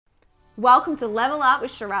Welcome to Level Up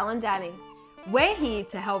with Sharelle and Danny. We're here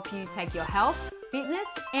to help you take your health, fitness,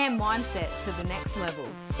 and mindset to the next level.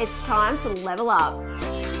 It's time to level up.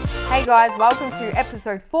 Hey guys, welcome to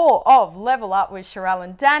episode 4 of Level Up with Sharelle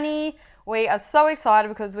and Danny. We are so excited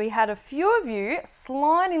because we had a few of you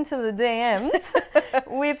slide into the DMs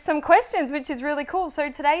with some questions, which is really cool.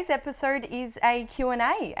 So today's episode is a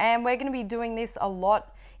Q&A, and we're going to be doing this a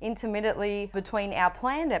lot intermittently between our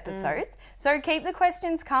planned episodes. So keep the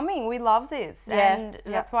questions coming. We love this. And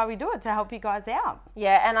that's why we do it, to help you guys out.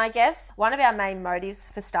 Yeah, and I guess one of our main motives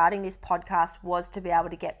for starting this podcast was to be able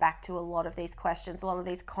to get back to a lot of these questions, a lot of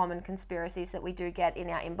these common conspiracies that we do get in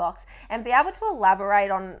our inbox, and be able to elaborate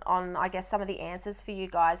on I guess, some of the answers for you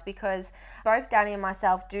guys, because both Danny and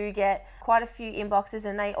myself do get quite a few inboxes,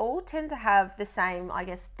 and they all tend to have the same, I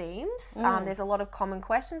guess, themes. There's a lot of common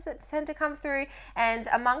questions that tend to come through, and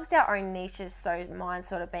amongst our own niches, so mine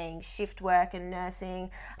sort of being shift work and nursing,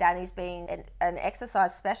 Danny's being an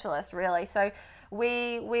exercise specialist, really. So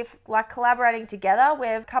we've like collaborating together,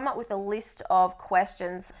 we've come up with a list of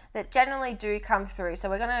questions that generally do come through. So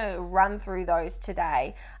we're going to run through those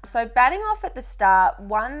today. So batting off at the start,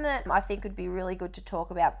 one that I think would be really good to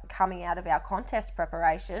talk about coming out of our contest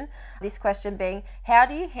preparation, this question being, how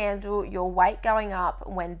do you handle your weight going up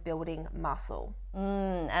when building muscle?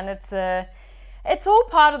 And it's all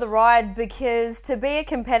part of the ride, because to be a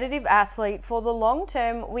competitive athlete for the long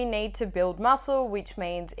term, we need to build muscle, which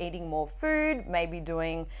means eating more food, maybe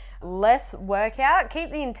doing less workout,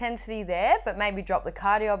 keep the intensity there, but maybe drop the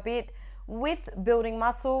cardio a bit. With building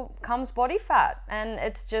muscle comes body fat, and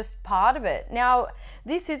it's just part of it. Now,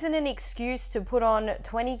 this isn't an excuse to put on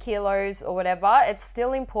 20 kilos or whatever. It's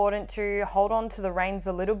still important to hold on to the reins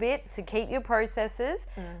a little bit to keep your processes,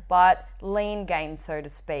 but lean gain, so to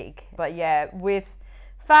speak. But yeah, with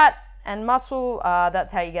fat and muscle,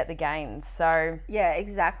 that's how you get the gains. So yeah,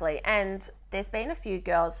 exactly. And there's been a few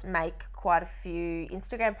girls make quite a few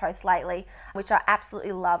Instagram posts lately, which I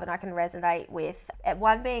absolutely love and I can resonate with.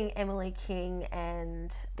 One being Emily King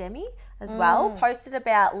and Demi as well, posted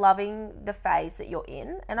about loving the phase that you're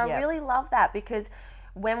in. And I really love that, because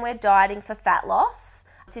when we're dieting for fat loss,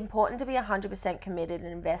 it's important to be 100% committed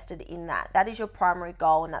and invested in that. That is your primary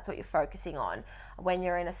goal, and that's what you're focusing on. When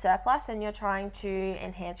you're in a surplus and you're trying to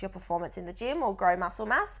enhance your performance in the gym or grow muscle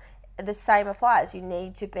mass, the same applies. You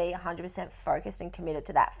need to be 100% focused and committed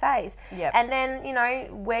to that phase. And then, you know,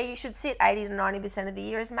 where you should sit 80 to 90% of the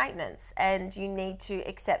year is maintenance. And you need to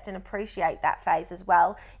accept and appreciate that phase as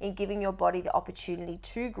well, in giving your body the opportunity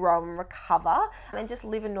to grow and recover and just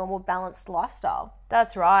live a normal, balanced lifestyle.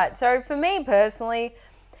 that's right. So for me personally,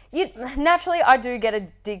 naturally I do get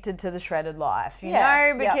addicted to the shredded life, you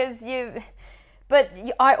know, because But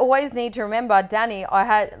I always need to remember, Danny,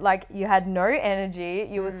 you had no energy.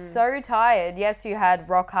 You were so tired. Yes, you had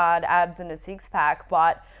rock hard abs and a six pack,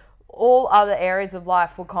 but all other areas of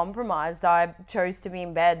life were compromised. I chose to be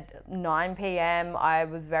in bed 9 p.m. I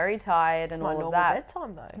was very tired and all of that. It's my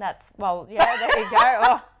normal bedtime though. There you go.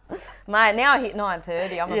 Oh, mate, now I hit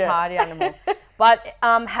 9:30. I'm a party animal. But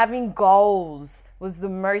having goals was the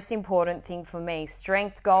most important thing for me.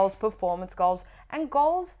 Strength goals, performance goals, and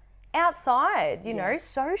goals outside, you know,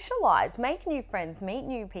 socialize, make new friends, meet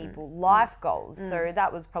new people, life goals. So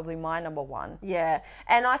that was probably my number one. Yeah.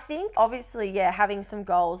 And I think obviously, having some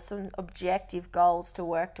goals, some objective goals to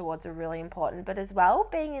work towards are really important, but as well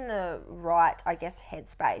being in the right, I guess,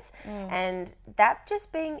 headspace. And that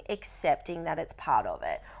just being accepting that it's part of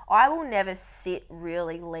it. I will never sit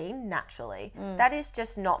really lean naturally. That is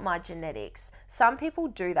just not my genetics. Some people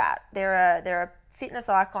do that. There are fitness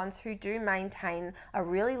icons who do maintain a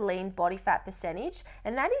really lean body fat percentage,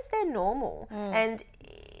 and that is their normal. And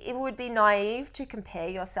it would be naive to compare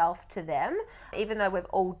yourself to them, even though we've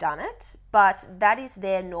all done it, but that is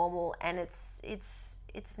their normal, and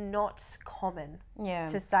it's not common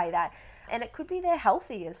to say that. And it could be they're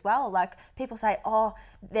healthy as well. Like, people say, oh,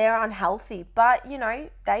 they're unhealthy, but you know,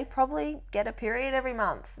 they probably get a period every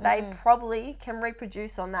month. They probably can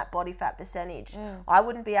reproduce on that body fat percentage. I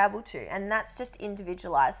wouldn't be able to, and that's just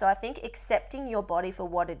individualized. So I think accepting your body for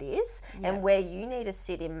what it is and where you need to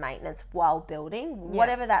sit in maintenance while building,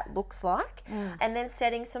 whatever that looks like, and then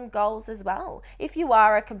setting some goals as well. If you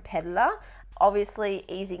are a competitor, obviously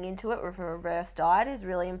easing into it with a reverse diet is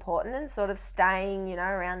really important, and sort of staying, you know,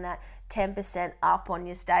 around that 10% up on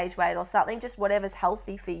your stage weight or something, just whatever's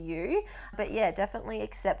healthy for you. But yeah, definitely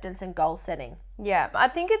acceptance and goal setting. Yeah, I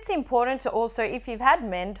think it's important to also, if you've had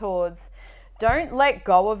mentors, don't let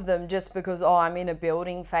go of them just because, I'm in a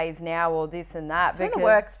building phase now or this and that. It's when the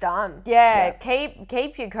work's done. Yeah,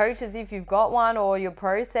 keep your coaches if you've got one, or your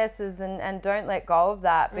processes, and don't let go of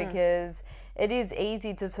that, because it is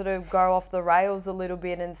easy to sort of go off the rails a little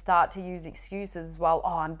bit and start to use excuses. Well,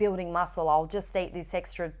 oh, I'm building muscle, I'll just eat this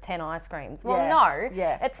extra 10 ice creams. Well, no,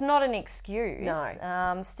 it's not an excuse.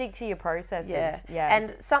 No. Stick to your processes. Yeah.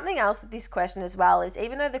 And something else with this question as well is,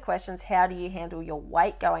 even though the question's how do you handle your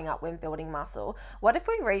weight going up when building muscle, what if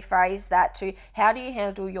we rephrase that to how do you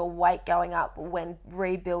handle your weight going up when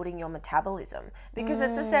rebuilding your metabolism? Because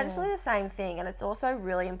it's essentially the same thing, and it's also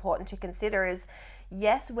really important to consider is,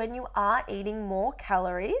 yes, when you are eating more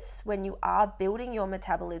calories, when you are building your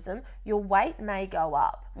metabolism, your weight may go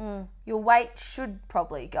up. Your weight should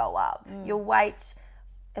probably go up. Your weight,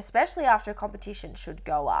 especially after a competition, should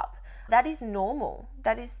go up. That is normal.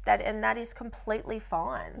 That is completely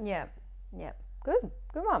fine. Yeah. Good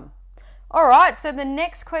one. All right, so the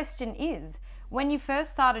next question is, when you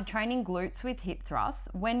first started training glutes with hip thrusts,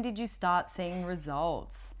 when did you start seeing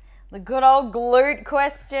results? The good old glute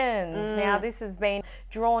questions. Now, this has been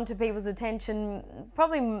drawn to people's attention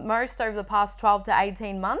probably most over the past 12 to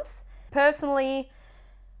 18 months. Personally,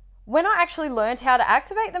 when I actually learned how to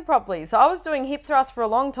activate them properly. So I was doing hip thrusts for a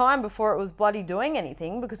long time before it was bloody doing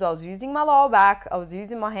anything, because I was using my lower back, I was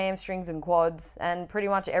using my hamstrings and quads, and pretty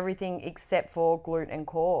much everything except for glute and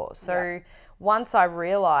core. So once I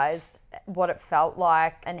realized what it felt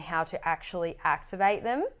like and how to actually activate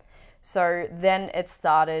them, so then it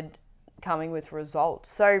started coming with results.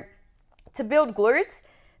 So to build glutes,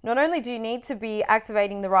 not only do you need to be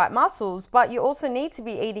activating the right muscles, but you also need to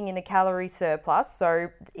be eating in a calorie surplus, so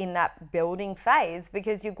in that building phase,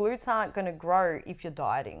 because your glutes aren't going to grow if you're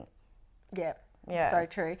dieting. Yeah, so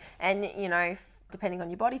true. And, you know, depending on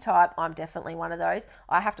your body type, I'm definitely one of those.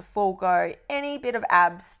 I have to forego any bit of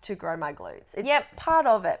abs to grow my glutes. It's part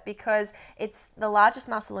of it, because it's the largest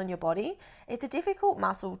muscle in your body. It's a difficult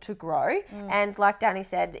muscle to grow. And like Danny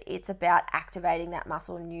said, it's about activating that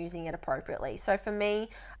muscle and using it appropriately. So for me,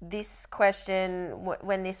 this question,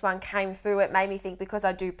 when this one came through, it made me think, because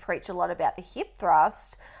I do preach a lot about the hip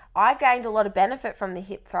thrust, I gained a lot of benefit from the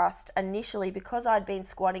hip thrust initially because I'd been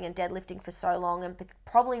squatting and deadlifting for so long and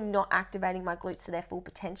probably not activating my glutes to their full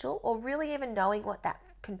potential, or really even knowing what that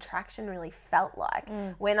contraction really felt like.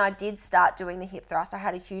 When I did start doing the hip thrust, I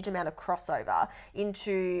had a huge amount of crossover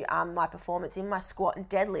into my performance in my squat and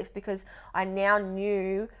deadlift, because I now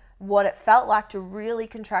knew what it felt like to really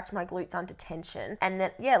contract my glutes under tension. And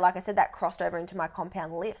that, like I said, that crossed over into my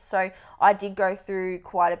compound lifts. So I did go through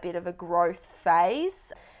quite a bit of a growth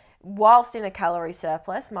phase whilst in a calorie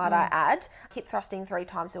surplus, might I add, hip thrusting 3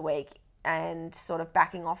 times a week and sort of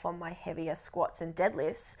backing off on my heavier squats and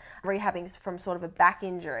deadlifts, rehabbing from sort of a back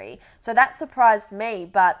injury. So that surprised me,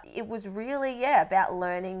 but it was really, about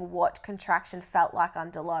learning what contraction felt like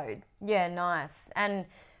under load. Yeah, nice. And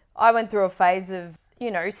I went through a phase of, you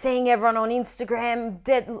know, seeing everyone on Instagram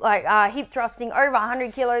hip thrusting over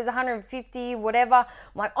 100 kilos, 150, whatever. I'm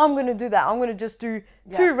like, I'm going to do that. I'm going to just do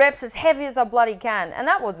 2 reps as heavy as I bloody can. And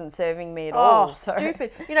that wasn't serving me at all. Oh,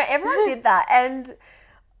 stupid. You know, everyone did that. And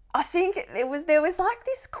I think there was like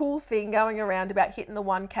this cool thing going around about hitting the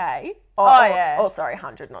 1K. Oh, sorry,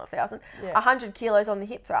 100, not 1,000. 100 kilos on the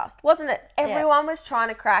hip thrust, wasn't it? Everyone was trying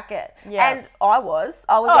to crack it. And I was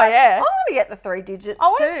I'm going to get the 3 digits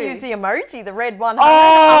I too. wanted to use the emoji, the red 100.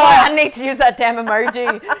 I need to use that damn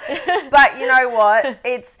emoji. But you know what?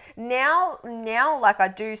 It's now, like, I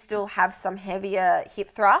do still have some heavier hip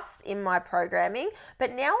thrusts in my programming,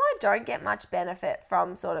 but now I don't get much benefit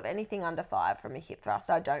from sort of anything under 5 from a hip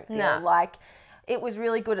thrust. I don't feel like it was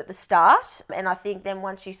really good at the start, and I think then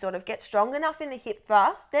once you sort of get strong enough in the hip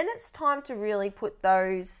thrust, then it's time to really put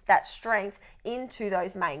that strength into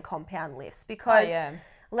those main compound lifts, because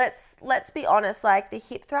let's be honest, like, the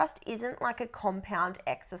hip thrust isn't like a compound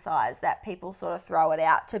exercise that people sort of throw it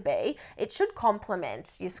out to be. It should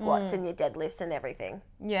complement your squats and your deadlifts and everything.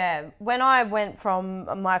 Yeah, when I went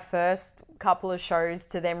from my first couple of shows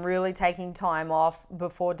to them really taking time off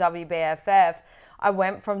before WBFF, I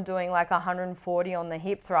went from doing like 140 on the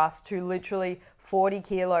hip thrust to literally 40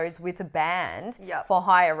 kilos with a band for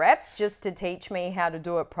higher reps, just to teach me how to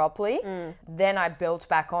do it properly. Then I built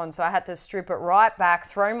back on. So I had to strip it right back,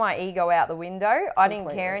 throw my ego out the window. I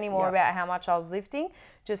didn't care anymore about how much I was lifting.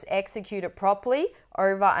 Just execute it properly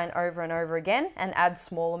over and over and over again, and add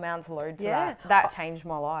small amounts of load to that. That changed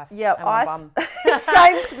my life. Yeah, it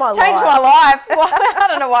changed my life. Changed my life. I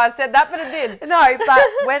don't know why I said that, but it did. No, but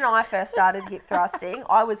when I first started hip thrusting,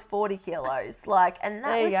 I was 40 kilos, and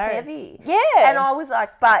that was heavy. Yeah. And I was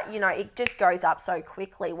like, but, you know, it just goes up so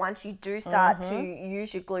quickly once you do start to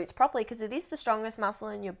use your glutes properly, because it is the strongest muscle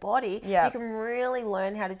in your body. You can really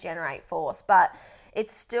learn how to generate force. But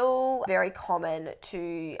it's still very common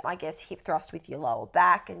to, I guess, hip thrust with your lower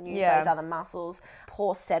back and use those other muscles.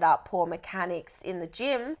 Poor setup, poor mechanics in the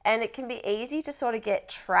gym. And it can be easy to sort of get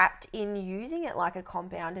trapped in using it like a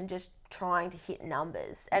compound and just trying to hit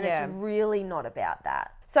numbers. And it's really not about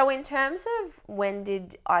that. So in terms of when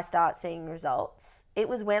did I start seeing results, it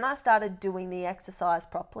was when I started doing the exercise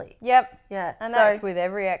properly. Yep. Yeah. And that's with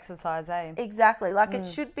every exercise, eh? Exactly. Like it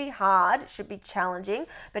should be hard, it should be challenging,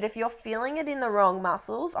 but if you're feeling it in the wrong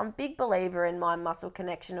muscles, I'm a big believer in mind muscle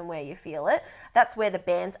connection and where you feel it. That's where the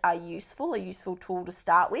bands are useful, a useful tool to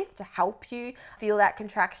start with to help you feel that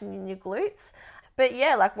contraction in your glutes. But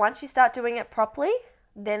yeah, like once you start doing it properly,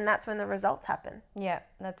 then that's when the results happen. Yeah,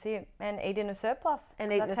 that's it. And eat in a surplus.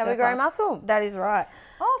 And that's how we grow muscle. That is right.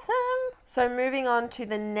 Awesome. So moving on to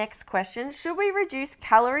the next question. Should we reduce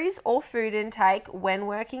calories or food intake when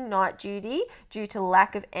working night duty due to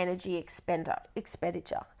lack of energy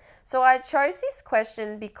expenditure? So I chose this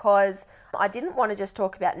question because I didn't want to just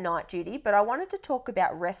talk about night duty, but I wanted to talk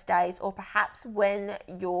about rest days or perhaps when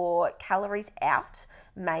your calories out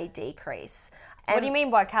may decrease. What do you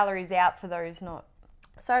mean by calories out for those not?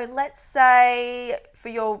 So let's say for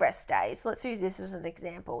your rest days, let's use this as an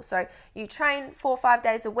example. So you train 4 or 5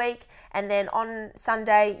 days a week and then on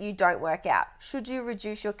Sunday you don't work out. Should you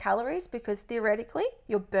reduce your calories? Because theoretically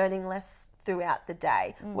you're burning less throughout the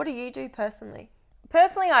day. What do you do personally?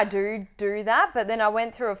 Personally, I do that, but then I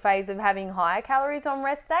went through a phase of having higher calories on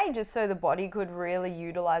rest day just so the body could really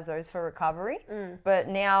utilize those for recovery. But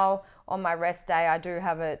now on my rest day, I do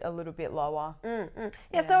have it a little bit lower.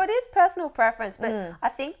 Yeah, so it is personal preference, but I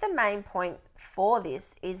think the main point for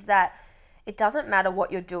this is that it doesn't matter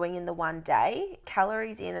what you're doing in the one day.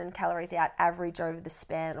 Calories in and calories out average over the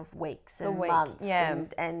span of weeks and months.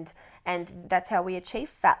 And that's how we achieve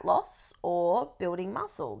fat loss or building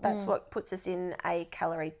muscle. That's what puts us in a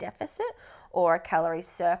calorie deficit or a calorie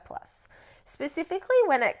surplus. Specifically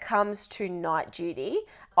when it comes to night duty,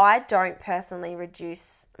 I don't personally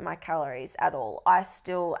reduce my calories at all. I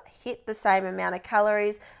still hit the same amount of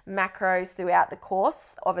calories, macros throughout the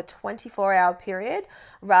course of a 24-hour period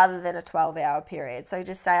rather than a 12-hour period. So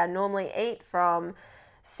just say I normally eat from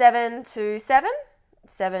 7 to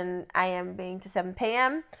 7 a.m. being to 7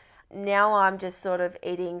 p.m. Now I'm just sort of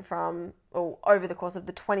eating from over the course of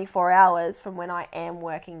the 24 hours from when I am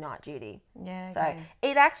working night duty. Yeah. Okay. So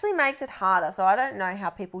it actually makes it harder. So I don't know how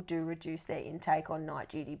people do reduce their intake on night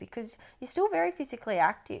duty because you're still very physically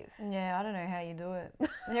active. Yeah, I don't know how you do it.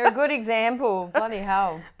 You're a good example. Bloody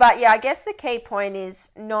hell. But yeah, I guess the key point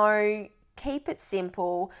is no, keep it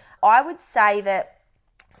simple. I would say that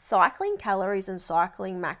cycling calories and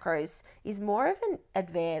cycling macros is more of an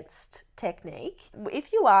advanced technique.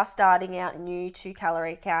 If you are starting out new to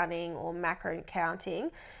calorie counting or macro counting,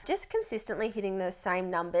 just consistently hitting the same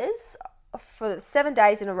numbers for 7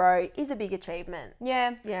 days in a row is a big achievement.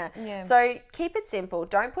 Yeah. So keep it simple.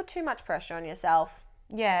 Don't put too much pressure on yourself.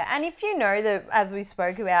 Yeah, and if you know that, as we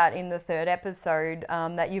spoke about in the third episode,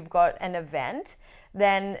 that you've got an event,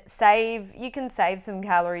 then you can save some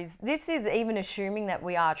calories. This is even assuming that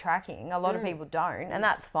we are tracking. A lot of people don't, and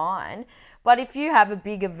that's fine. But if you have a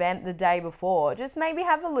big event the day before, just maybe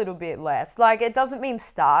have a little bit less. Like, it doesn't mean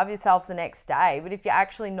starve yourself the next day, but if you're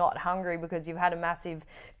actually not hungry because you've had a massive,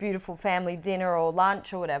 beautiful family dinner or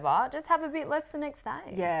lunch or whatever, just have a bit less the next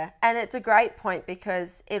day. Yeah, and it's a great point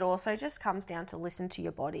because it also just comes down to listen to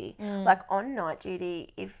your body. Like on night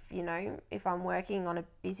duty, if I'm working on a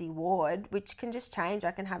busy ward, which can just change,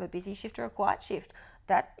 I can have a busy shift or a quiet shift.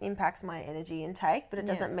 That impacts my energy intake, but it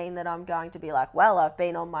doesn't mean that I'm going to be like, well, I've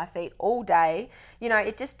been on my feet all day.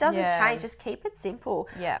 It just doesn't change. Just keep it simple.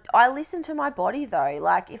 Yeah. I listen to my body though.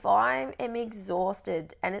 Like if I am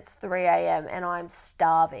exhausted and it's 3 a.m. and I'm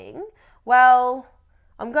starving, well,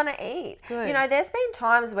 I'm going to eat. Good. There's been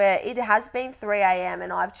times where it has been 3 a.m.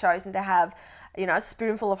 and I've chosen to have, a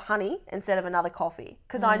spoonful of honey instead of another coffee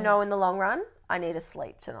because I know in the long run, I need to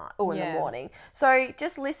sleep tonight or in the morning. So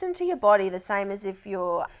just listen to your body the same as if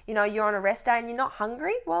you're on a rest day and you're not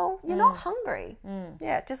hungry. Well, you're not hungry.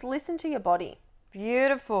 Yeah, just listen to your body.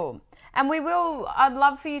 Beautiful. And I'd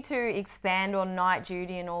love for you to expand on night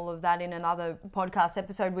duty and all of that in another podcast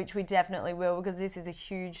episode, which we definitely will because this is a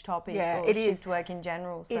huge topic. Yeah, or it is. shift work in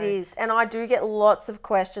general. So. It is. And I do get lots of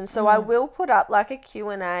questions. So I will put up like a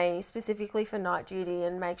Q&A specifically for night duty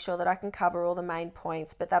and make sure that I can cover all the main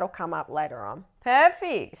points, but that'll come up later on.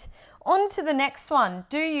 Perfect. On to the next one.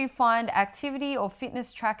 Do you find activity or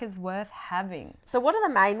fitness trackers worth having? So what are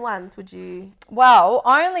the main ones would you... Well,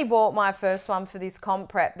 I only bought my first one for this comp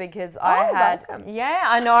prep because I had... Welcome. Yeah,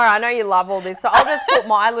 I know you love all this. So I'll just put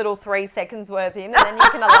my little 3 seconds worth in and then you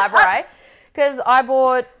can elaborate. because I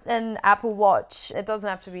bought an Apple Watch. It doesn't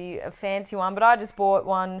have to be a fancy one, but I just bought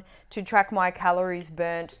one to track my calories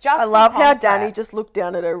burnt. I love how Danny just looked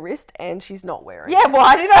down at her wrist and she's not wearing it. Yeah,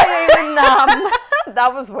 why did I even...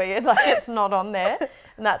 that was weird. Like, it's not on there.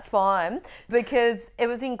 And that's fine, because it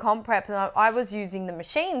was in comp prep and I was using the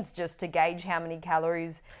machines just to gauge how many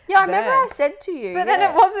calories. Yeah, I remember I said to you. But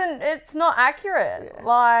then it's not accurate. Yeah.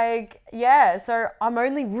 Like, yeah, so I'm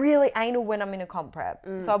only really anal when I'm in a comp prep.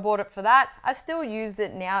 So I bought it for that. I still use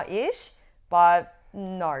it now-ish, but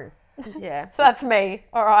no. Yeah. So that's me.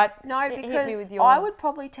 All right. No, because I would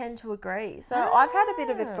probably tend to agree. So I've had a bit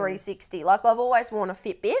of a 360. Like, I've always worn a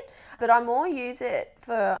Fitbit, but I more use it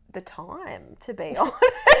for the time, to be honest.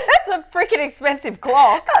 It's a freaking expensive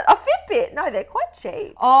clock. A Fitbit. No, they're quite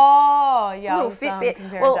cheap. Oh, yeah. Little Fitbit.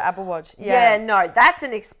 Compared to Apple Watch. Yeah, no, that's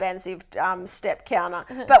an expensive step counter.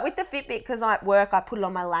 But with the Fitbit, because at work I put it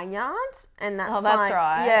on my lanyard, and that's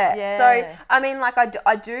right. Yeah. So, I mean, like,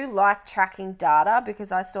 I do like tracking data,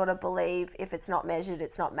 because I sort of believe if it's not measured,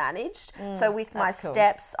 it's not managed. So with my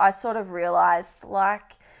steps, I sort of realised,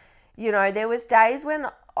 like, you know, there was days when,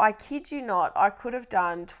 I kid you not, I could have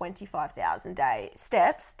done 25,000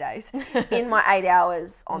 steps in my 8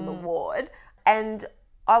 hours on the ward. And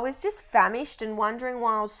I was just famished and wondering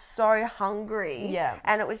why I was so hungry. Yeah.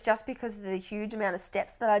 And it was just because of the huge amount of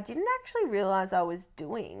steps that I didn't actually realise I was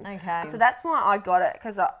doing. Okay. So that's why I got it,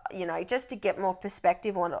 because, you know, just to get more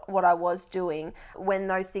perspective on what I was doing when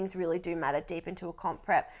those things really do matter deep into a comp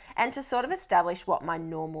prep, and to sort of establish what my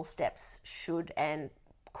normal steps should and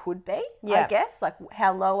could be, I guess, like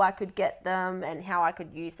how low I could get them and how I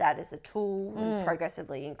could use that as a tool and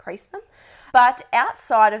progressively increase them. But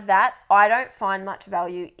outside of that, I don't find much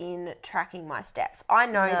value in tracking my steps. I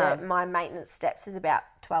know that my maintenance steps is about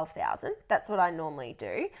 12,000. That's what I normally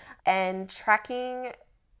do. And tracking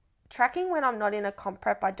when I'm not in a comp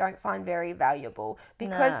prep, I don't find very valuable,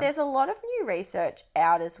 because there's a lot of new research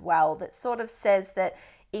out as well that sort of says that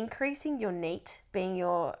increasing your NEAT, being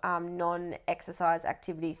your non-exercise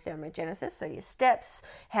activity thermogenesis, so your steps,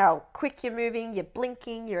 how quick you're moving, your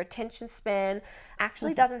blinking, your attention span,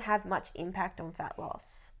 actually doesn't have much impact on fat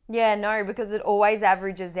loss. Yeah, no, because it always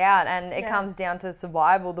averages out, and it comes down to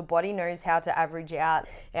survival. The body knows how to average out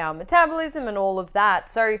our metabolism and all of that.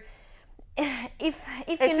 So if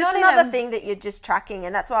it's you're just not another thing that you're just tracking,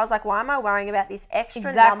 and that's why I was like, why am I worrying about this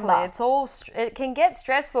extra number? It can get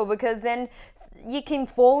stressful, because then you can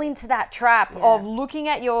fall into that trap of looking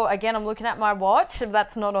at I'm looking at my watch,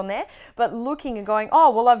 that's not on there, but looking and going, oh,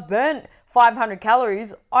 well, I've burnt 500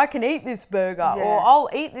 calories, I can eat this burger, or I'll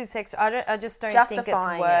eat this extra. I just don't think it's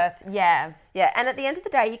worth. Yeah, and at the end of the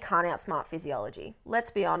day, you can't outsmart physiology. Let's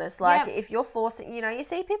be honest. Like, if you're forcing, you know, you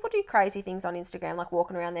see people do crazy things on Instagram, like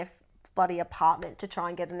walking around their bloody apartment to try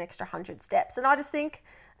and get an extra 100 steps. And I just think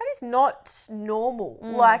that is not normal.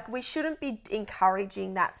 Like, we shouldn't be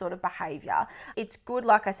encouraging that sort of behaviour. It's good,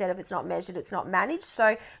 like I said, if it's not measured, it's not managed.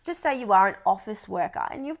 So just say you are an office worker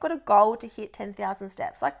and you've got a goal to hit 10,000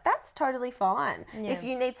 steps. Like, that's totally fine. If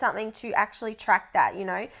you need something to actually track that, you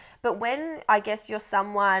know. But when, I guess, you're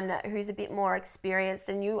someone who's a bit more experienced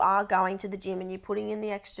and you are going to the gym and you're putting in the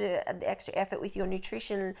extra effort with your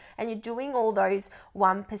nutrition and you're doing all those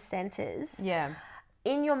 1%ers.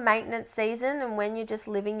 In your maintenance season and when you're just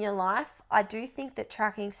living your life, I do think that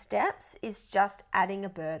tracking steps is just adding a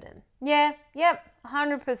burden.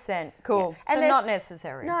 100%. Cool. So not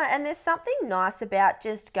necessary. No, and there's something nice about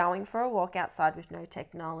just going for a walk outside with no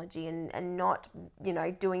technology and not, you know,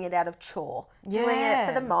 doing it out of chore. Doing it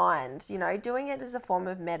for the mind, you know, doing it as a form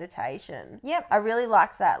of meditation. I really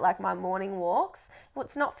like that. Like my morning walks, well,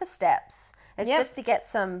 it's not for steps. It's just to get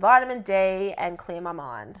some vitamin D and clear my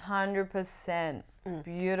mind. 100%.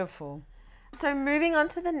 Beautiful. So moving on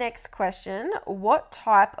to the next question, what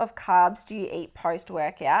type of carbs do you eat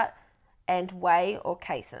post-workout, and whey or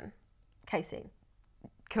casein?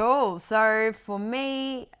 Cool. So for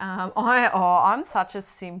me, I'm such a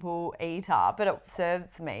simple eater, but it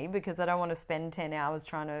serves me because I don't want to spend 10 hours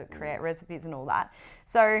trying to create recipes and all that.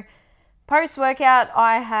 So post-workout,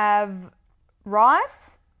 I have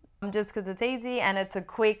rice, just because it's easy and it's a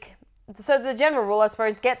quick... So the general rule, I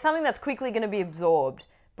suppose, get something that's quickly going to be absorbed.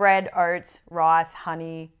 Bread, oats, rice,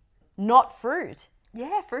 honey, not fruit.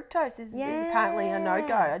 Yeah, fructose is apparently a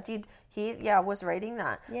no-go. I did I was reading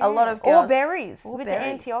that. A lot of girls. Or berries with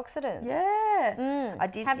berries. the antioxidants. Yeah. I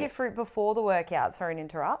did. Have your fruit before the workout. Sorry to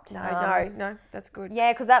interrupt. No, that's good.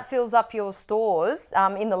 Yeah, because that fills up your stores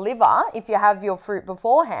in the liver if you have your fruit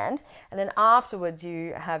beforehand, and then afterwards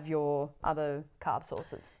you have your other carb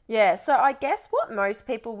sources. Yeah, so I guess what most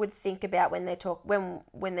people would think about when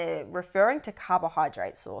they're referring to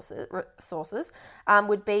carbohydrate sources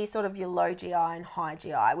would be sort of your low GI and high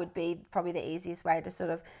GI would be probably the easiest way to sort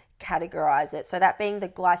of categorize it. So that being the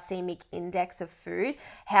glycemic index of food,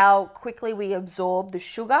 how quickly we absorb the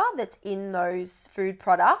sugar that's in those food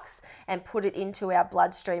products and put it into our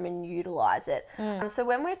bloodstream and utilize it. So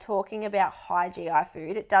when we're talking about high GI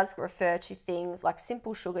food, it does refer to things like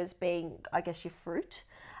simple sugars being, I guess, your fruit,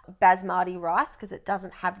 basmati rice because it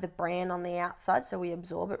doesn't have the bran on the outside, so we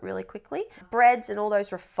absorb it really quickly. Breads and all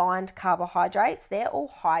those refined carbohydrates, they're all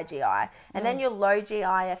high GI. And then your low GI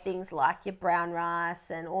are things like your brown rice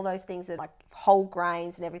and all those things that like whole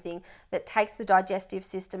grains and everything that takes the digestive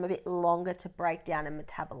system a bit longer to break down and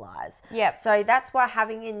metabolize. Yep. So that's why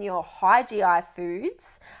having in your high GI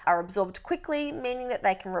foods are absorbed quickly, meaning that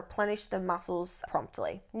they can replenish the muscles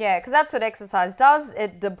promptly. Yeah, because that's what exercise does.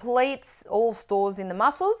 It depletes all stores in the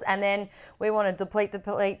muscles, and then we want to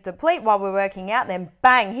deplete while we're working out, then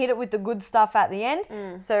bang, hit it with the good stuff at the end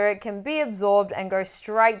so it can be absorbed and go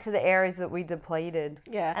straight to the areas that we depleted.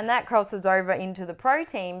 Yeah. And that crosses over into the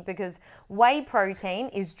protein because whey protein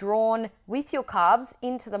is drawn with your carbs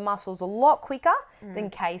into the muscles a lot quicker than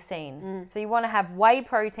casein. So you want to have whey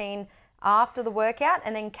protein after the workout,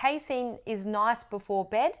 and then casein is nice before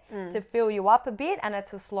bed to fill you up a bit, and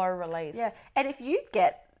it's a slow release. Yeah, and if you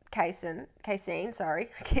get casein, I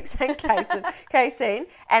keep saying casein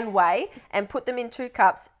and whey and put them in 2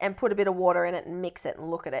 cups and put a bit of water in it and mix it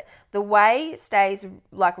and look at it. The whey stays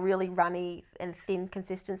like really runny and thin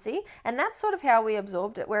consistency, and that's sort of how we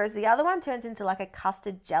absorbed it, whereas the other one turns into like a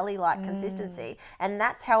custard jelly-like consistency, and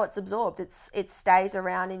that's how it's absorbed. It stays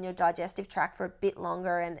around in your digestive tract for a bit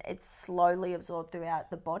longer and it's slowly absorbed throughout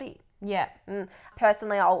the body. Yeah.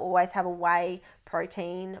 Personally, I'll always have a whey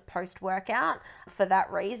protein post-workout for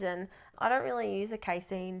that reason. I don't really use a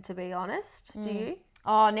casein, to be honest. Do you?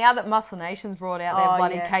 Oh, now that Muscle Nation's brought out their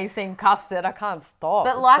bloody casein custard, I can't stop.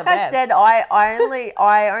 But like I said,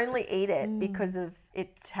 I only eat it because of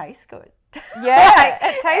it tastes good. Yeah,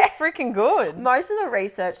 it tastes freaking good. Most of the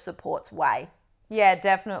research supports whey. Yeah,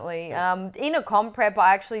 definitely. In a comp prep,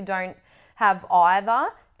 I actually don't have either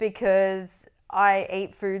because I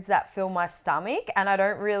eat foods that fill my stomach and I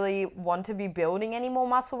don't really want to be building any more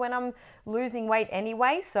muscle when I'm losing weight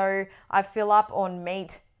anyway. So I fill up on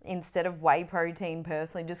meat instead of whey protein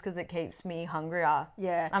personally, just because it keeps me hungrier.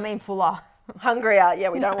 Yeah. I mean, fuller. Hungrier. Yeah,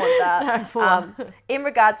 we don't want that. No, fuller. In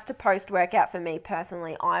regards to post-workout for me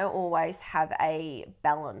personally, I always have a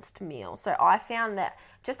balanced meal. So I found that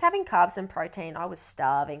just having carbs and protein, I was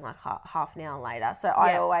starving like half an hour later. So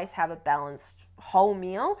I always have a balanced whole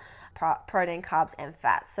meal, protein, carbs and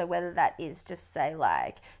fats. So whether that is just say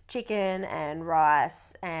like chicken and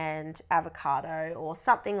rice and avocado or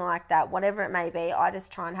something like that, whatever it may be, I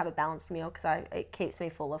just try and have a balanced meal because it keeps me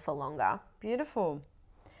fuller for longer. Beautiful.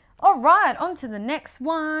 All right, on to the next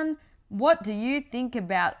one. What do you think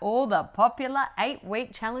about all the popular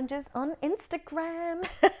 8-week challenges on Instagram?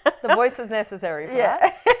 The voice was necessary for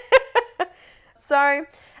that. So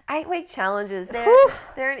 8-week challenges,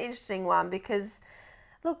 they're an interesting one because,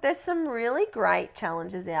 look, there's some really great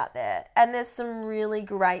challenges out there and there's some really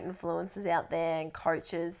great influencers out there and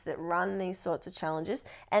coaches that run these sorts of challenges,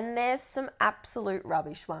 and there's some absolute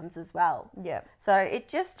rubbish ones as well. Yeah. So it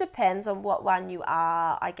just depends on what one you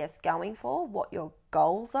are, I guess, going for, what your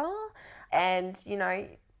goals are, and, you know,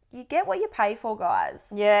 you get what you pay for,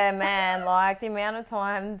 guys. Yeah, man, like the amount of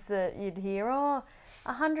times that you'd hear,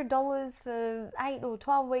 $100 for 8 or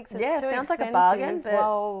 12 weeks. It's too sounds expensive. like a bargain,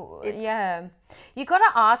 but you got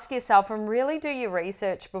to ask yourself and really do your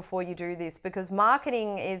research before you do this, because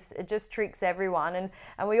marketing it just tricks everyone,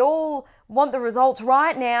 and we all want the results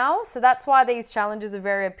right now. So that's why these challenges are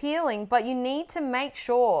very appealing. But you need to make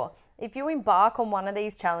sure if you embark on one of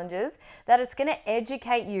these challenges that it's going to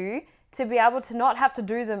educate you to be able to not have to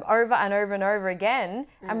do them over and over and over again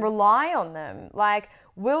and rely on them. Like,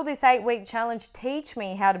 will this 8-week challenge teach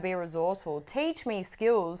me how to be resourceful, teach me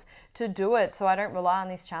skills to do it so I don't rely on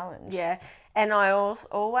this challenge? Yeah. And I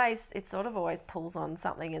it sort of always pulls on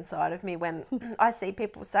something inside of me when I see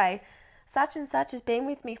people say, such and such has been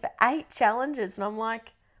with me for 8 challenges. And I'm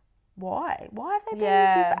like, why? Why have they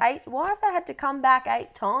been with you for 8? Why have they had to come back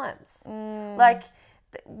 8 times? Like,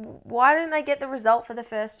 why didn't they get the result for the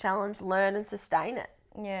first challenge, learn and sustain it?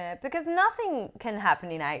 Yeah, because nothing can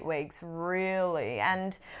happen in 8 weeks, really.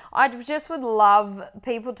 And I just would love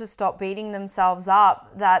people to stop beating themselves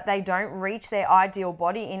up that they don't reach their ideal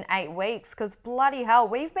body in 8 weeks, because bloody hell,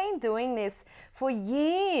 we've been doing this for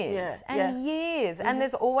years years. And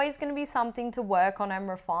there's always going to be something to work on and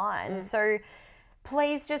refine. So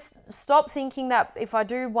please just stop thinking that if I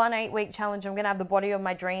do one 8-week challenge, I'm going to have the body of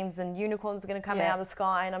my dreams and unicorns are going to come out of the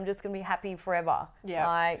sky and I'm just going to be happy forever.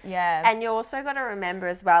 And you also got to remember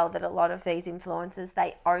as well that a lot of these influencers,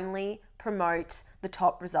 they only promote the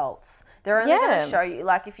top results. They're only going to show you,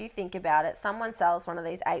 like if you think about it, someone sells one of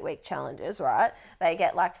these 8-week challenges, right? They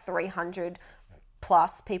get like 300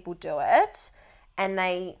 plus people do it, and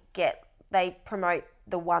they promote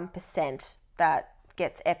the 1% that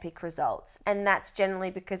gets epic results. And that's generally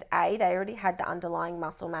because A, they already had the underlying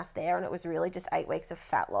muscle mass there and it was really just 8 weeks of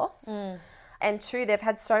fat loss. And 2, they've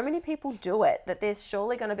had so many people do it that there's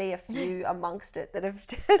surely going to be a few amongst it that have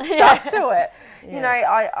stuck to it. You know,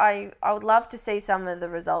 I would love to see some of the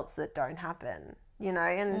results that don't happen, you know,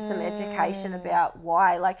 and some education about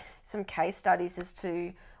why, like some case studies as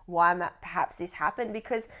to why perhaps this happened,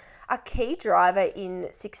 because a key driver in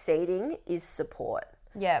succeeding is support.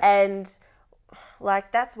 And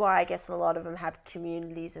like, that's why I guess a lot of them have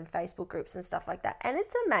communities and Facebook groups and stuff like that. And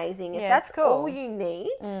it's amazing. If that's all you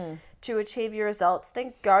need to achieve your results,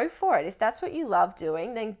 then go for it. If that's what you love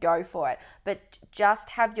doing, then go for it. But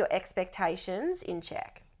just have your expectations in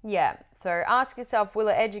check. Yeah. So ask yourself, will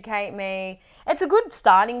it educate me? It's a good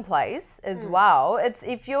starting place as well. It's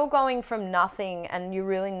if you're going from nothing and you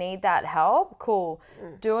really need that help, cool.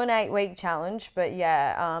 Do an 8-week challenge. But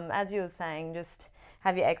as you were saying, just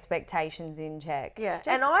have your expectations in check. Yeah.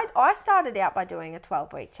 And I started out by doing a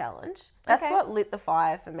 12-week challenge. That's what lit the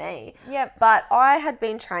fire for me. But I had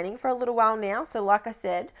been training for a little while now. So like I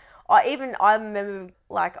said, I remember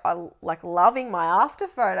like loving my after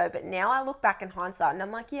photo, but now I look back in hindsight and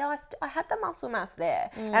I'm like, I had the muscle mass there.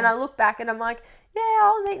 And I look back and I'm like,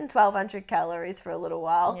 I was eating 1,200 calories for a little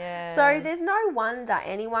while. So there's no wonder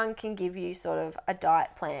anyone can give you sort of a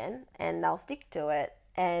diet plan and they'll stick to it.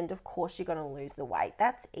 And of course you're going to lose the weight.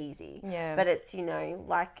 That's easy. But it's, you know,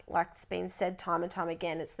 like it's been said time and time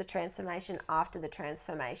again, it's the transformation after the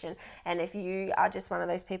transformation. And if you are just one of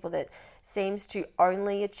those people that seems to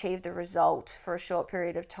only achieve the result for a short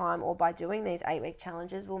period of time or by doing these 8-week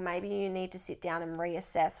challenges, well, maybe you need to sit down and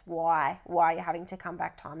reassess why you're having to come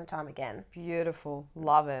back time and time again. Beautiful.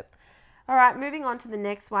 Love it. All right, moving on to the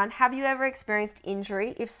next one. Have you ever experienced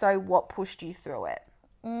injury? If so, what pushed you through it?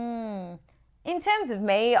 In terms of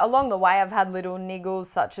me, along the way, I've had little niggles,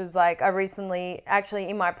 such as like I recently, actually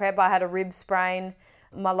in my prep, I had a rib sprain,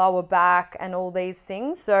 my lower back and all these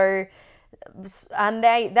things. So, and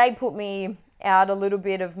they put me out a little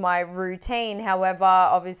bit of my routine. However,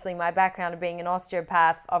 obviously my background of being an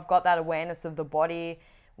osteopath, I've got that awareness of the body.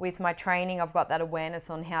 With my training, I've got that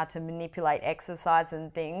awareness on how to manipulate exercise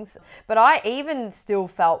and things. But I even still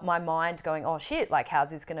felt my mind going, oh shit, like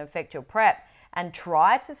how's this going to affect your prep? And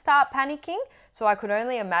try to start panicking. So I could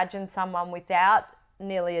only imagine someone without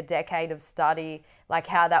nearly a decade of study, like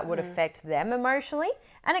how that would affect them emotionally.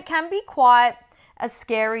 And it can be quite a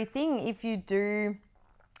scary thing if you do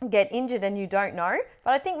get injured and you don't know.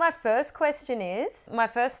 But I think my first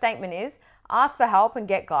statement is, ask for help and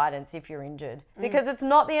get guidance if you're injured, because it's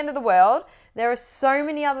not the end of the world. There are so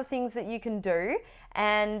many other things that you can do,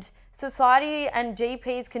 and society and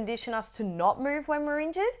GPs condition us to not move when we're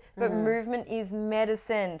injured, but movement is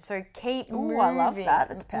medicine. So keep moving. I love that.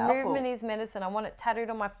 That's powerful. Movement is medicine. I want it tattooed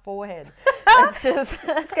on my forehead. It's just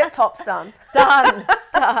let's get tops done.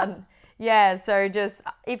 Done. Yeah. So just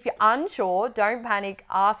if you're unsure, don't panic.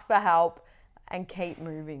 Ask for help. And keep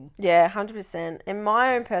moving. Yeah, 100%. In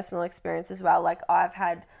my own personal experience as well, like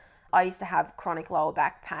I used to have chronic lower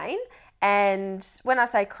back pain. And when I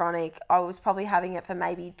say chronic, I was probably having it for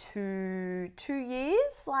maybe two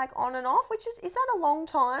years, like on and off, which is that a long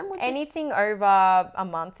time? Anything over a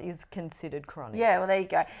month is considered chronic. Yeah, well, there you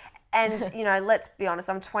go. And, you know, let's be honest,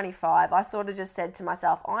 I'm 25. I sort of just said to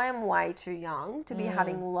myself, I am way too young to be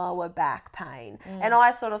having lower back pain. And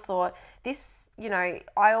I sort of thought you know,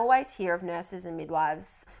 I always hear of nurses and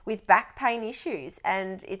midwives with back pain issues,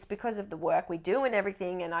 and it's because of the work we do and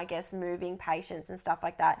everything, and I guess moving patients and stuff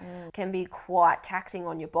like that can be quite taxing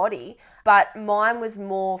on your body. But mine was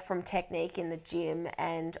more from technique in the gym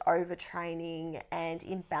and overtraining and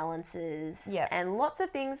imbalances and lots of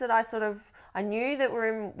things that I knew that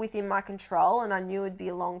were within my control, and I knew it'd be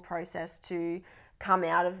a long process to come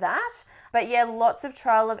out of that. But yeah, lots of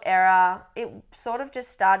trial of error. It sort of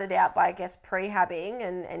just started out by, I guess, prehabbing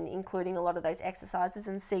and including a lot of those exercises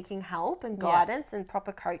and seeking help and guidance and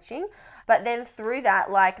proper coaching. But then through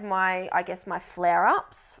that, like my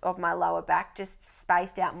flare-ups of my lower back just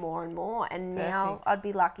spaced out more and more. And now I'd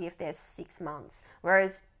be lucky if there's 6 months.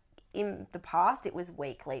 Whereas in the past, it was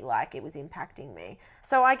weekly, like it was impacting me.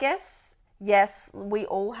 So I guess, yes, we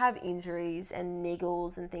all have injuries and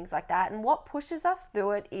niggles and things like that. And what pushes us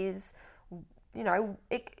through it is, you know,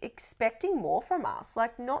 expecting more from us,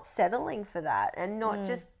 like not settling for that and not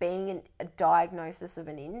just being a diagnosis of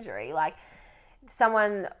an injury. Like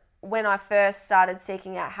when I first started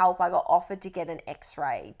seeking out help, I got offered to get an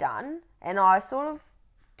x-ray done. And I sort of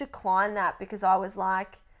declined that because I was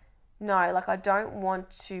like, no, like I don't want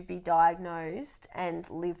to be diagnosed and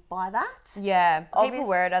live by that. Yeah, people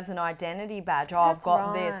wear it as an identity badge. Oh, I've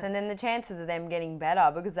got this. And then the chances of them getting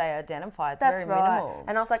better because they identify, it's very minimal.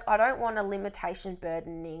 And I was like, I don't want a limitation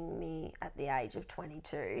burdening me at the age of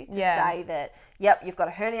 22 to say that, yep, you've got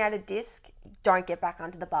a herniated disc, don't get back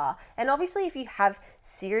under the bar. And obviously if you have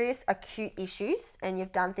serious acute issues and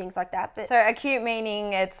you've done things like that. But so acute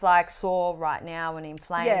meaning it's like sore right now and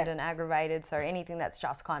inflamed and aggravated. So anything that's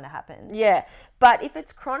just kind of happened. Yeah. But if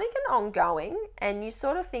it's chronic and ongoing and you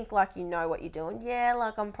sort of think like you know what you're doing,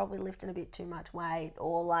 like I'm probably lifting a bit too much weight,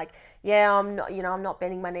 or like, I'm not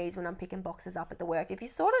bending my knees when I'm picking boxes up at the work. If you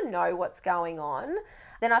sort of know what's going on,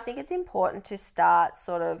 then I think it's important to start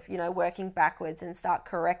sort of, working backwards and start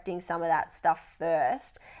correcting some of that stuff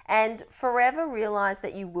first, and forever realize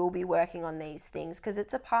that you will be working on these things because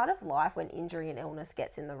it's a part of life when injury and illness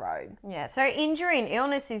gets in the road. Yeah, so injury and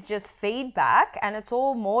illness is just feedback, and it's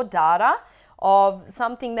all more data of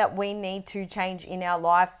something that we need to change in our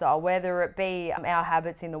lifestyle, whether it be our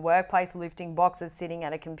habits in the workplace, lifting boxes, sitting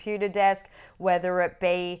at a computer desk, whether it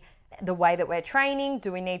be the way that we're training.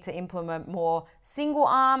 Do we need to implement more single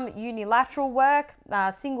arm, unilateral work,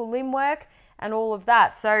 single limb work, and all of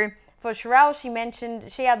that? So for Sherelle, she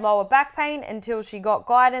mentioned she had lower back pain until she got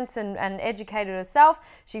guidance and educated herself.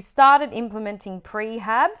 She started implementing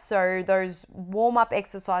prehab, so those warm-up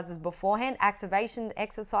exercises beforehand, activation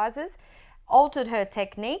exercises, altered her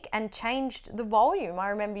technique and changed the volume. I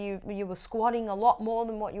remember you were squatting a lot more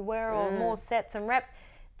than what you were, or more sets and reps.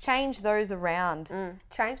 Change those around.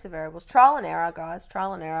 Change the variables. Trial and error, guys.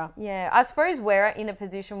 Trial and error. Yeah, I suppose we're in a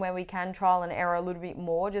position where we can trial and error a little bit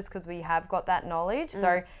more just because we have got that knowledge.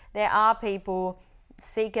 So there are people,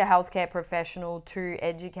 seek a healthcare professional to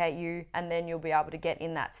educate you, and then you'll be able to get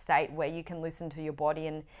in that state where you can listen to your body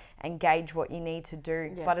and gauge what you need to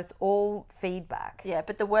do. But it's all feedback. Yeah,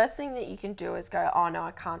 but the worst thing that you can do is go, oh no,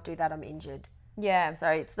 I can't do that, I'm injured. Yeah. So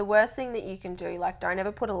it's the worst thing that you can do. Like, don't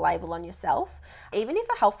ever put a label on yourself. Even if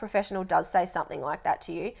a health professional does say something like that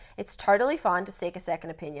to you, it's totally fine to seek a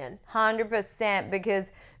second opinion. 100%,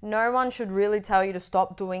 because no one should really tell you to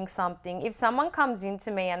stop doing something. If someone comes into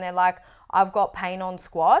me and they're like, I've got pain on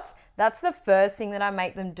squats, that's the first thing that I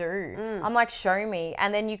make them do. I'm like, show me.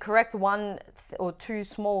 And then you correct one or two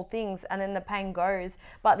small things and then the pain goes.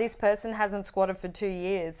 But this person hasn't squatted for 2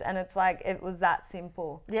 years, and it's like, it was that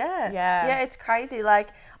simple. Yeah, it's crazy.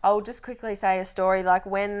 Like, I'll just quickly say a story. Like,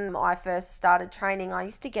 when I first started training, I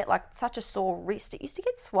used to get like such a sore wrist. It used to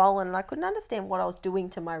get swollen and I couldn't understand what I was doing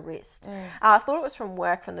to my wrist. I thought it was from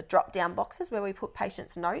work, from the drop down boxes where we put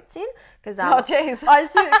patients' notes in. Because I'll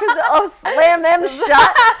slam them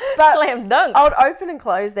shut. But slam dunk. I would open and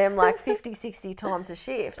close them like 50, 60 times a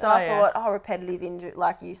shift. So I thought, repetitive injury,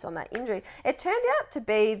 like use on that injury. It turned out to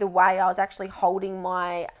be the way I was actually holding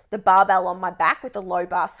the barbell on my back with a low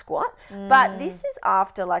bar squat. But this is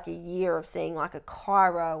after like a year of seeing like a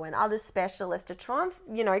chiro and other specialists to try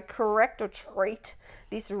and, correct or treat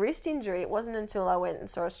this wrist injury. It wasn't until I went and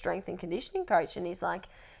saw a strength and conditioning coach, and he's like,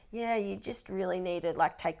 yeah, you just really need to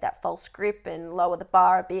like take that false grip and lower the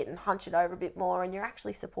bar a bit and hunch it over a bit more, and you're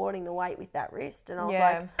actually supporting the weight with that wrist. And I was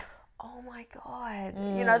like, oh my God,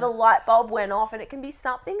 the light bulb went off, and it can be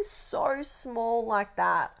something so small like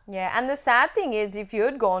that. Yeah, and the sad thing is, if you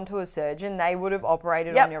had gone to a surgeon, they would have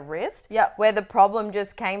operated on your wrist, where the problem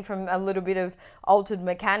just came from a little bit of altered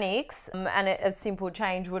mechanics, and a simple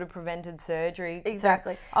change would have prevented surgery.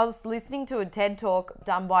 Exactly. So I was listening to a TED talk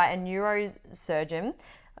done by a neurosurgeon,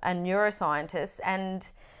 a neuroscientist, and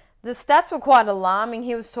the stats were quite alarming.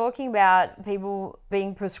 He was talking about people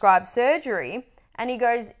being prescribed surgery, and he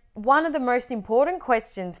goes, one of the most important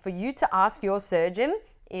questions for you to ask your surgeon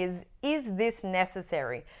is this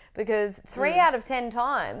necessary? Because 3 out of 10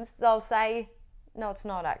 times they'll say No, it's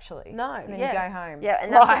not actually. No, and then yeah. you go home. Yeah,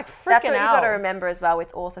 and that's like, that's what you got to hell. remember as well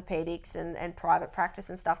with orthopedics and private practice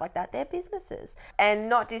and stuff like that. They're businesses. And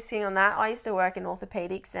not dissing on that, I used to work in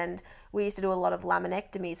orthopedics and we used to do a lot of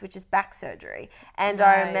laminectomies, which is back surgery. And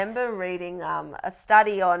I Right. remember reading a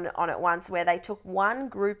study on it once where they took one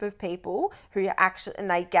group of people who actually,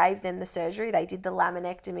 and they gave them the surgery. They did the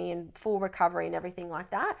laminectomy and full recovery and everything like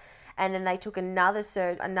that. And then they took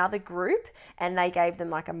another group and they gave them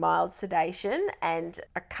like a mild sedation and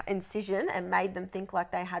a incision and made them think like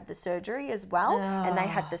they had the surgery as well. And they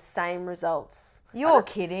had the same results. You're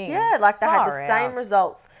kidding. Yeah, like they had the Far same out.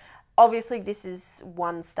 results. Obviously, this is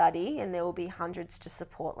one study and there will be hundreds to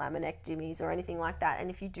support laminectomies or anything like that. And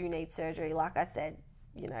if you do need surgery, like I said,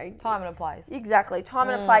 you know. Time and a place. Exactly, time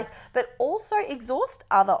and a place. But also exhaust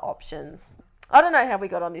other options. I don't know how we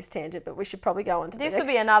got on this tangent, but we should probably go on to This the will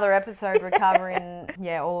next. be another episode recovering,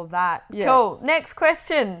 all of that. Yeah. Cool. Next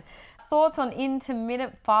question. Thoughts on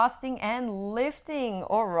intermittent fasting and lifting?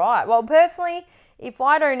 All right. Well, personally, if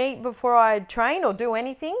I don't eat before I train or do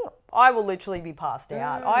anything, I will literally be passed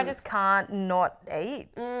out. I just can't not eat,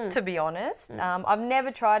 to be honest. I've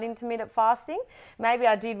never tried intermittent fasting. Maybe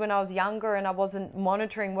I did when I was younger and I wasn't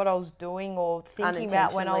monitoring what I was doing or thinking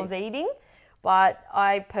about when I was eating. But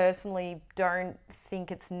I personally don't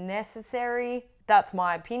think it's necessary. That's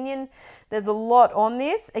my opinion. There's a lot on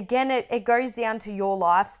this. Again, it goes down to your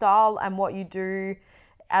lifestyle and what you do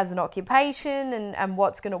as an occupation and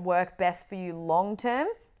what's going to work best for you long term.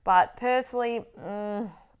 But personally,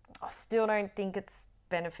 I still don't think it's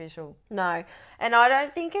beneficial. No, and I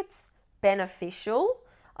don't think it's beneficial.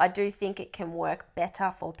 I do think it can work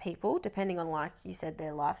better for people depending on, like you said,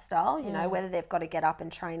 their lifestyle, you know, whether they've got to get up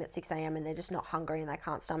and train at 6 a.m. and they're just not hungry and they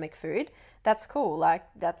can't stomach food. That's cool. Like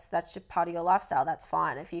that's just part of your lifestyle. That's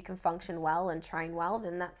fine. If you can function well and train well,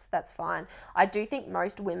 then that's fine. I do think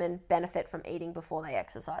most women benefit from eating before they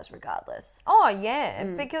exercise regardless. Oh, yeah,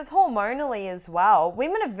 because hormonally as well,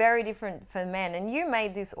 women are very different from men. And you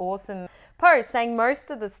made this awesome post saying most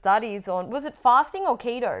of the studies on, was it fasting or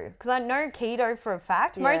keto? Because I know keto for a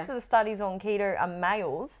fact. Yeah. Most of the studies on keto are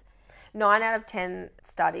males. 9 out of 10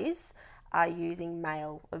 studies are using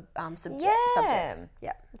male subjects.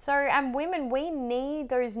 Yeah. So, and women, we need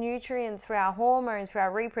those nutrients for our hormones, for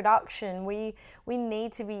our reproduction. We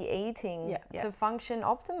need to be eating to function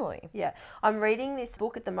optimally. Yeah. I'm reading this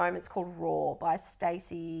book at the moment. It's called Raw by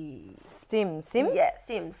Stacey Sims? Yeah,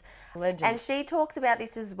 Sims. Legend. And she talks about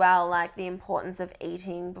this as well, like the importance of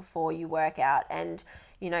eating before you work out. And,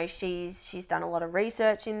 you know, she's done a lot of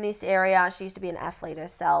research in this area. She used to be an athlete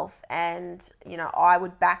herself. And, you know, I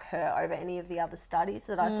would back her over any of the other studies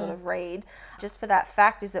that I sort of read. Just for that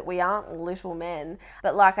fact is that we aren't little men.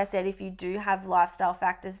 But like I said, if you do have lifestyle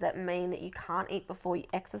factors that mean that you can't eat before you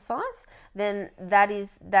exercise, then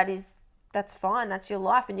that's fine. That's your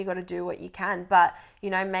life and you got to do what you can. But,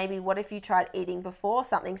 you know, maybe what if you tried eating before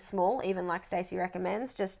something small, even like Stacey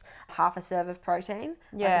recommends, just half a serve of protein,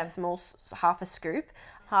 like a small, half a scoop.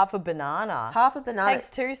 Half a banana. Half a banana.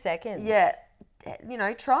 Takes 2 seconds. Yeah. You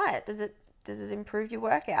know, try it. Does it improve your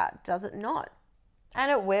workout? Does it not? And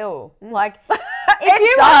it will. Like,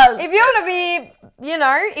 It does. If you want to be, you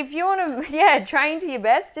know, if you want to, train to your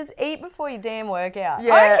best, just eat before your damn workout.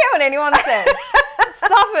 Yeah. I don't care what anyone says.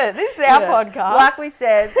 Stop it. This is our podcast. Like we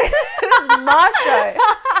said, this is my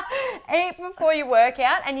show. Eat before you work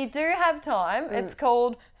out, and you do have time. It's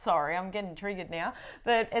called, sorry, I'm getting triggered now,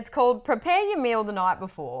 but it's called prepare your meal the night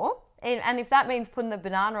before. And if that means putting the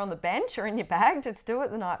banana on the bench or in your bag, just do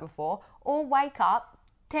it the night before. Or wake up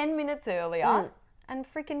 10 minutes earlier and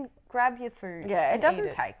freaking grab your food. Yeah, it and doesn't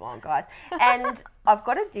eat take long, guys. And I've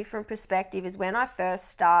got a different perspective is when I first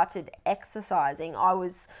started exercising, I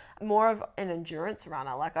was more of an endurance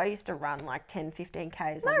runner. Like I used to run like 10, 15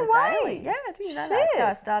 Ks on the way. daily. Yeah, do you know that's how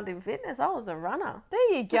I started in fitness? I was a runner.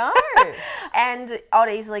 There you go. And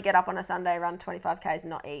I'd easily get up on a Sunday, run 25 Ks and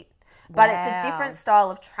not eat. But it's a different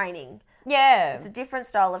style of training. Yeah. It's a different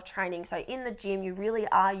style of training. So in the gym, you really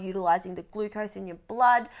are utilizing the glucose in your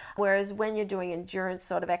blood, whereas when you're doing endurance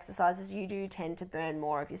sort of exercises, you do tend to burn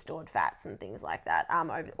more of your stored fats and things like that,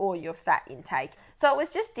 or your fat intake. So it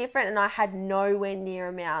was just different, and I had nowhere near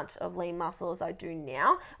amount of lean muscle as I do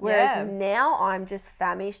now. Whereas now I'm just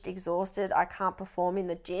famished, exhausted. I can't perform in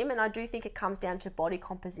the gym, and I do think it comes down to body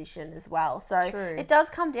composition as well. So it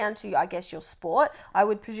does come down to, I guess, your sport. I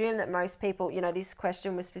would presume that most people, you know, this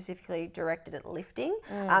question was specifically directed at lifting.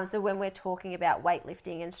 So when we're talking about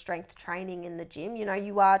weightlifting and strength training in the gym, you know,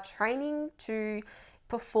 you are training to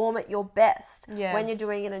perform at your best. Yeah. When you're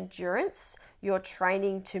doing an endurance, you're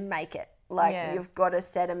training to make it. Like Yeah. you've got a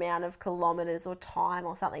set amount of kilometers or time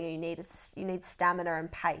or something. You need stamina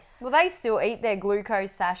and pace. Well, they still eat their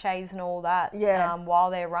glucose sachets and all that while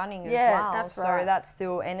they're running as Yeah, well. that's so right. that's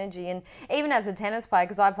still energy. And even as a tennis player,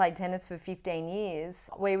 because I played tennis for 15 years,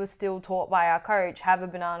 we were still taught by our coach, have a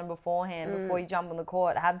banana beforehand, before you jump on the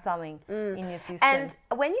court, have something in your system. And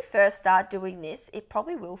when you first start doing this, it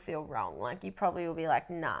probably will feel wrong. Like you probably will be like,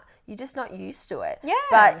 nah, you're just not used to it. Yeah.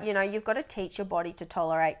 But, you've got to teach your body to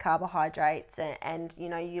tolerate carbohydrates and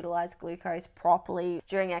utilize glucose properly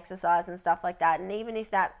during exercise and stuff like that. And even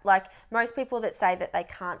if that, like most people that say that they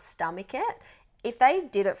can't stomach it, if they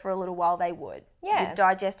did it for a little while, they would. Yeah. Your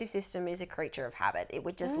digestive system is a creature of habit. It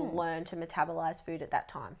would just learn to metabolize food at that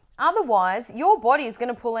time. Otherwise, your body is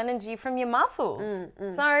going to pull energy from your muscles.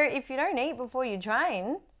 So if you don't eat before you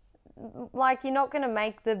train, like you're not going to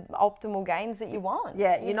make the optimal gains that you want.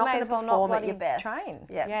 Yeah, you're You not may going as to well not perform at bloody your best. Train.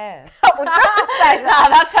 Yeah. Well, don't say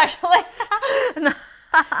that. That's actually.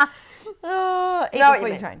 Oh, eat No, before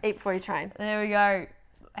you train. Eat before you train. There we go.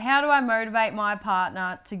 How do I motivate my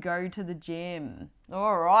partner to go to the gym?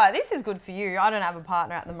 All right, this is good for you. I don't have a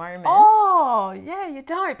partner at the moment. Oh, yeah, you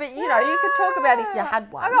don't. But, you could talk about if you had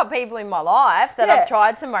one. I got people in my life that I've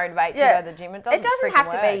tried to motivate to go to the gym. It doesn't It doesn't have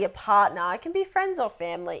to be your partner. It can be friends or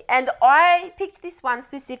family. And I picked this one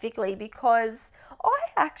specifically because I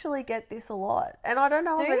actually get this a lot. And I don't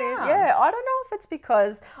know if it is. ya? Yeah, I don't know if it's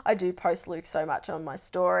because I do post Luke so much on my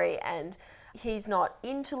story and he's not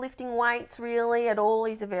into lifting weights really at all.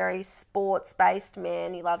 He's a very sports-based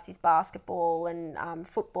man. He loves his basketball and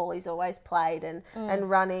football he's always played and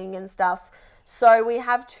running and stuff. So we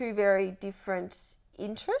have two very different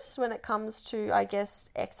interests when it comes to, I guess,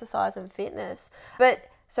 exercise and fitness. But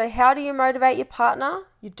so how do you motivate your partner?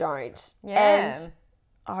 You don't. Yeah. And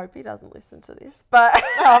I hope he doesn't listen to this. But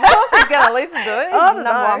Oh, of course he's going to listen to it. He's I the don't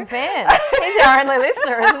number know. one fan. He's our only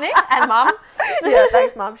listener, isn't he? And mum. yeah,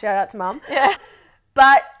 thanks, Mum. Shout out to Mum. Yeah.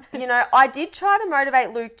 But, I did try to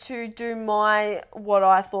motivate Luke to do what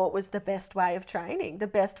I thought was the best way of training, the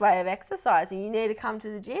best way of exercising. You need to come to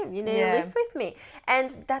the gym. You need to lift with me.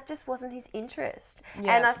 And that just wasn't his interest.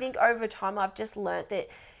 Yeah. And I think over time I've just learnt that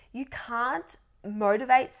you can't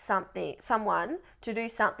motivate someone to do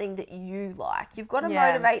something that you like. You've got to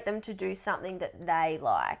motivate them to do something that they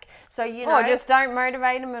like. So, Or just don't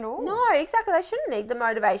motivate them at all. No, exactly. They shouldn't need the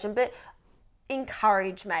motivation, but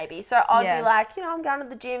encourage maybe. So I'd be like, I'm going to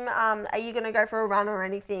the gym. Are you going to go for a run or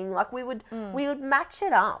anything? Like we would match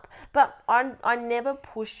it up. But I never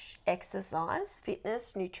push exercise,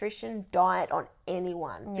 fitness, nutrition, diet on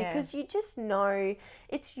anyone because you just know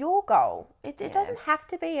it's your goal. It doesn't have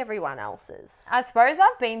to be everyone else's. I suppose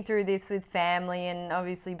I've been through this with family and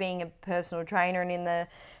obviously being a personal trainer and in the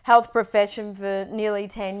health profession for nearly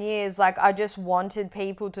 10 years. Like I just wanted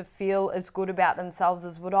people to feel as good about themselves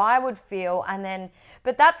as what I would feel.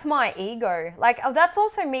 But that's my ego. Like that's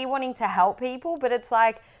also me wanting to help people, but it's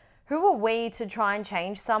like, who are we to try and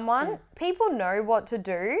change someone? People know what to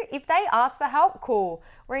do. If they ask for help, cool.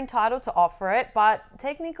 We're entitled to offer it. But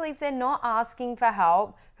technically, if they're not asking for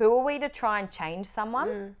help, who are we to try and change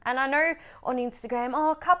someone? And I know on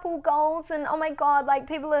Instagram, couple goals and oh my God, like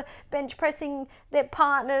people are bench pressing their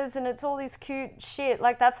partners and it's all this cute shit.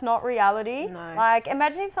 Like that's not reality. No. Like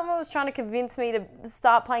imagine if someone was trying to convince me to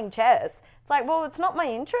start playing chess. It's like, well, it's not my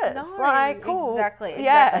interest. No, like, cool. Exactly.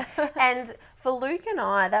 Yeah. And for Luke and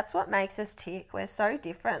I, that's what makes us tick. We're so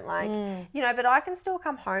different. Like, but I can still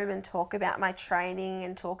come home and talk about my training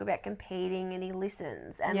and talk about competing and he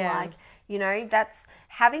listens. And that's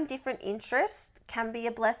having different interests can be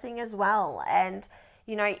a blessing as well. And,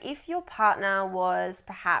 if your partner was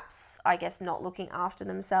perhaps, I guess, not looking after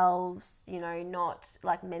themselves, not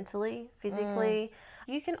like mentally, physically,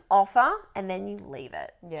 you can offer and then you leave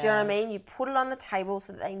it. Do you know what I mean? You put it on the table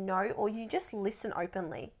so that they know, or you just listen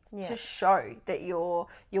openly to show that you're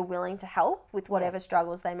willing to help with whatever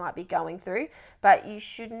struggles they might be going through. But you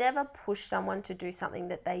should never push someone to do something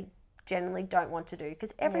that they generally don't want to do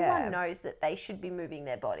because everyone knows that they should be moving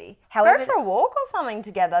their body. However, Go for a walk or something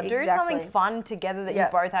together. Do Exactly. something fun together that you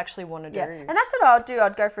both actually want to do. and that's what I'd do.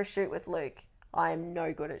 I'd go for a shoot with Luke. I am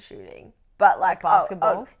no good at shooting. But like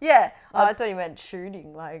basketball? yeah. Oh, I thought you meant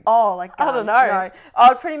shooting. Like, Like I don't guns, know. No. I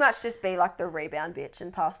would pretty much just be like the rebound bitch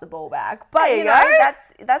and pass the ball back. But There you know, go.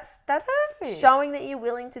 that's Perfect. showing that you're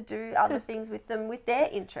willing to do other things with them with their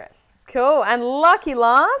interests. cool. And lucky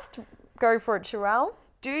last, go for it, Sherelle.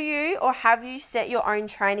 Do you or have you set your own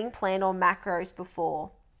training plan or macros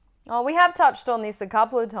before? Oh, we have touched on this a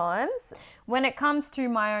couple of times. When it comes to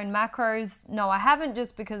my own macros, no, I haven't,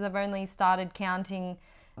 just because I've only started counting.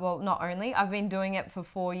 Well, not only, I've been doing it for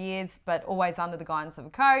 4 years, but always under the guidance of a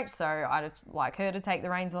coach. So I just like her to take the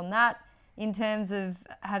reins on that. in terms of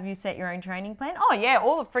have you set your own training plan? Oh yeah,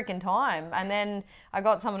 all the freaking time. And then I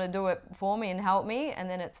got someone to do it for me and help me, and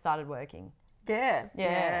then it started working.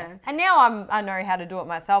 Yeah. And now I know how to do it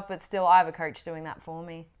myself, but still I have a coach doing that for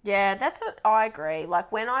me. Yeah, that's what I agree. Like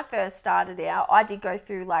when I first started out, I did go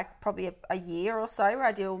through like probably a year or so where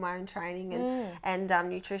I did all my own training and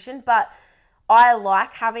nutrition. But I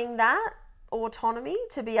like having that autonomy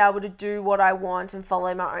to be able to do what I want and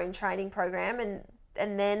follow my own training program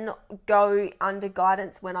and then go under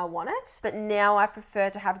guidance when I want it. But now I prefer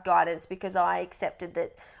to have guidance because I accepted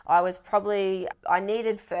that I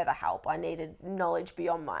needed further help. I needed knowledge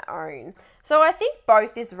beyond my own. So I think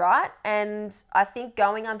both is right. And I think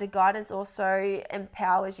going under guidance also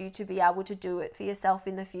empowers you to be able to do it for yourself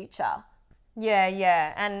in the future.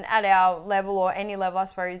 Yeah. And at our level or any level, I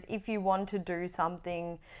suppose, if you want to do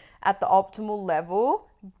something at the optimal level,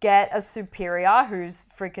 get a superior who's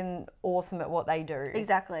freaking awesome at what they do.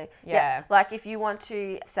 Exactly. Yeah. Like if you want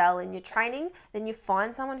to excel in your training, then you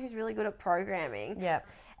find someone who's really good at programming. Yeah.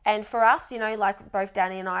 And for us, like both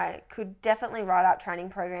Danny and I could definitely write up training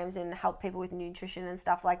programs and help people with nutrition and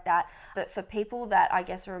stuff like that. But for people that I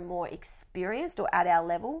guess are more experienced or at our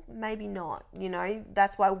level, maybe not.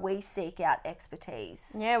 That's why we seek out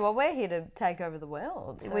expertise. Yeah, well, we're here to take over the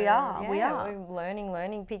world. So, we are. We're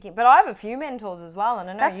learning, picking. But I have a few mentors as well, and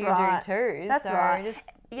I know That's you right. do too. That's so right.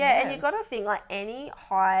 And you've got to think like any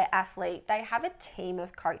high athlete, they have a team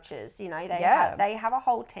of coaches, they have a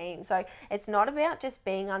whole team. So it's not about just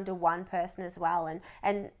being under one person as well.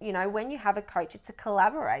 And when you have a coach, it's a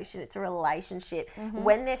collaboration, it's a relationship.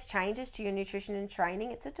 When there's changes to your nutrition and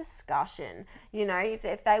training, it's a discussion.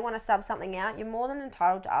 If they want to sub something out, you're more than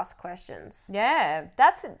entitled to ask questions. Yeah,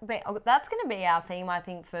 that's going to be our theme, I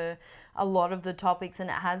think, for a lot of the topics, and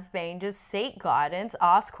it has been just seek guidance,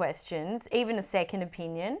 ask questions, even a second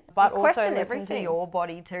opinion, but also listen to your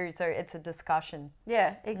body too. So it's a discussion.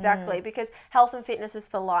 Yeah, exactly. Because health and fitness is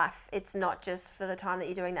for life. It's not just for the time that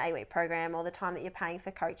you're doing the 8-week program or the time that you're paying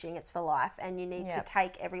for coaching. It's for life, and you need to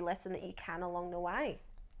take every lesson that you can along the way.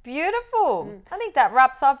 Beautiful. I think that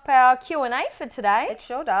wraps up our Q&A for today. It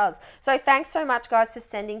sure does. So thanks so much, guys, for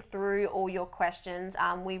sending through all your questions.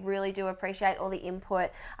 We really do appreciate all the input.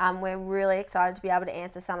 We're really excited to be able to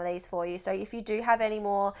answer some of these for you. So if you do have any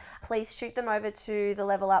more, please shoot them over to the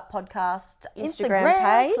Level Up Podcast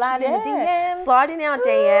Instagram page. Slide in the DMs. Slide in our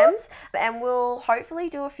DMs, and we'll hopefully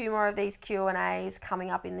do a few more of these Q&As coming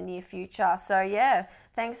up in the near future. So yeah,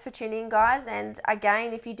 thanks for tuning in, guys. And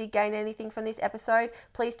again, if you did gain anything from this episode,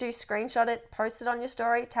 please do screenshot it, post it on your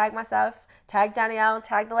story, tag myself, tag Danielle,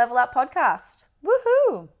 tag the Level Up Podcast.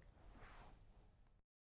 Woohoo!